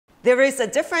There is a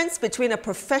difference between a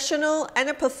professional and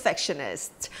a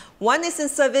perfectionist. One is in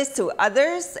service to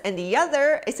others and the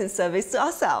other is in service to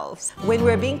ourselves. When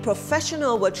we're being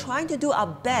professional, we're trying to do our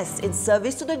best in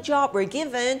service to the job we're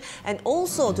given and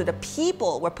also to the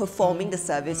people we're performing the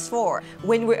service for.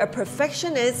 When we're a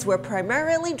perfectionist, we're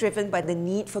primarily driven by the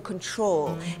need for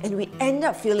control, and we end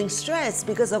up feeling stressed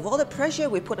because of all the pressure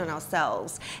we put on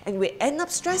ourselves, and we end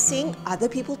up stressing other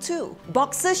people too.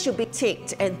 Boxes should be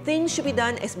ticked and things should be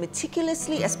done as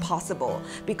meticulously as possible,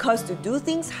 because to do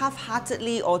things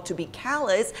half-heartedly or to be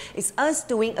callous is us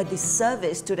doing a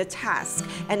disservice to the task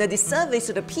and a disservice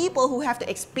to the people who have to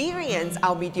experience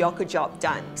our mediocre job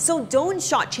done. So don't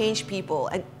shortchange people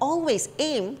and always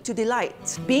aim to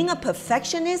delight. Being a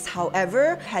perfectionist,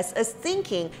 however, has us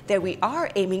thinking that we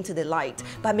are aiming to delight,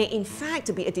 but may in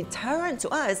fact be a deterrent to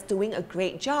us doing a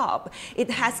great job. It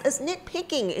has us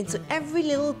nitpicking into every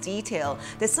little detail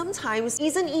that sometimes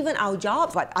isn't even our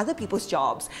job but other people's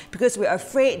jobs, because we're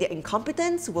afraid their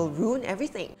incompetence will ruin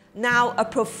everything. Now, a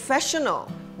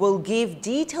professional will give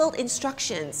detailed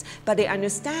instructions, but they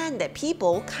understand that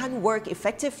people can't work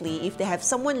effectively if they have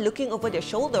someone looking over their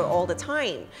shoulder all the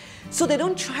time. So they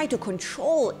don't try to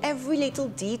control every little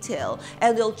detail,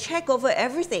 and they'll check over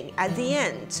everything at the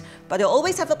end. But they'll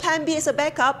always have a plan B as a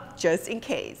backup, just in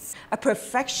case. A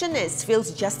perfectionist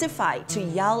feels justified to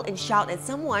yell and shout at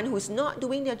someone who's not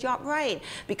doing their job right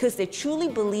because they truly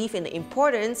believe in the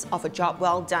importance of a job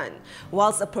well done.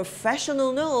 Whilst a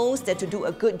professional knows that to do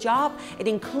a good job, it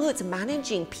includes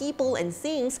managing people and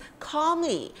things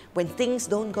calmly when things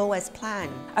don't go as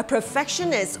planned. A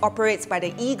perfectionist operates by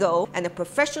the ego, and a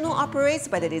professional operates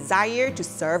by the desire to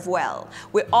serve well.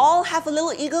 We all have a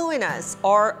little ego in us,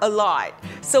 or a lot.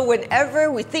 So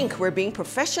whenever we think we're being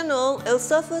professional, it'll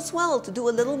serve us well to do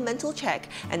a little mental check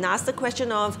and ask the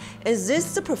question of, is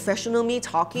this the professional me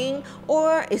talking,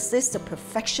 or is this the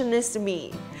perfectionist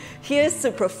me? Here's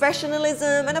to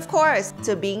professionalism and, of course,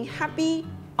 to being happy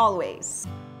always.